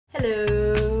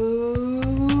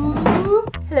Hello.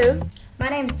 Hello. My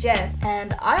name's Jess,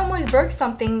 and I almost broke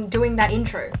something doing that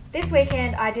intro. This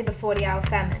weekend, I did the 40-hour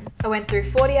famine. I went through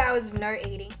 40 hours of no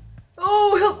eating.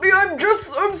 Oh, help me, I'm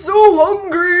so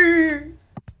hungry.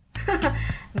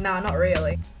 Nah, not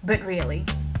really. But really.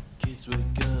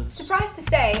 Surprised to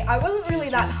say, I wasn't really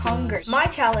that hungry. My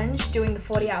challenge doing the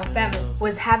 40-hour famine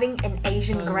was having an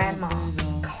Asian grandma.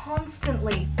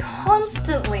 Constantly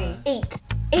eat.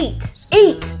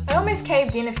 I almost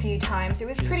caved in a few times. It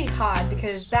was pretty hard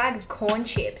because bag of corn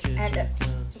chips and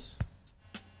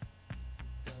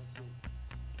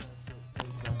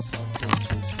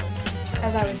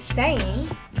as I was saying,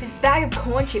 this bag of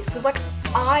corn chips was like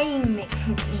eyeing me.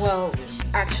 Well,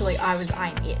 actually I was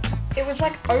eyeing it. It was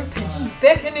like open,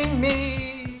 beckoning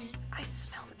me. I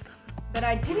smelled them. But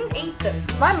I didn't eat them.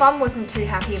 My mum wasn't too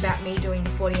happy about me doing the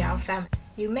 40-hour famine.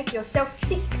 You make yourself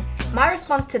sick. My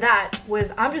response to that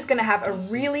was, I'm just gonna have a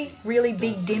really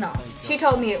big dinner. She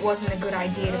told me it wasn't a good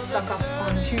idea to stock up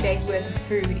on 2 days worth of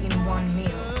food in one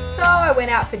meal. So I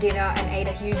went out for dinner and ate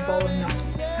a huge bowl of gnocchi.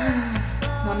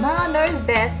 Mama knows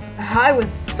best. I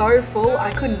was so full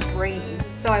I couldn't breathe.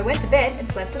 So I went to bed and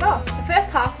slept it off. The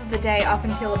first half of the day up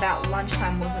until about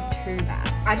lunchtime wasn't too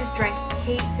bad. I just drank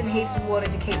heaps and heaps of water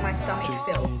to keep my stomach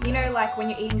filled. You know, like when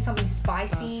you're eating something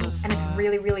spicy and it's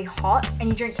really hot and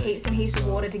you drink heaps and heaps of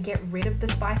water to get rid of the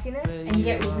spiciness and you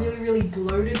get really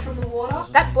bloated from the water?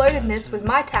 That bloatedness was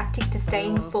my tactic to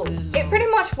staying full. It pretty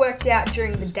much worked out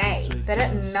during the day, but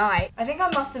at night, I think I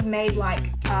must have made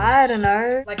like, I don't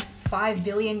know, like 5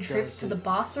 billion trips to the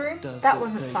bathroom. That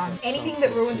wasn't fun. Anything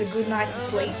that ruins a good night's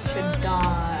sleep should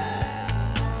die.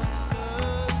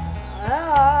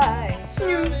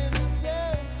 News.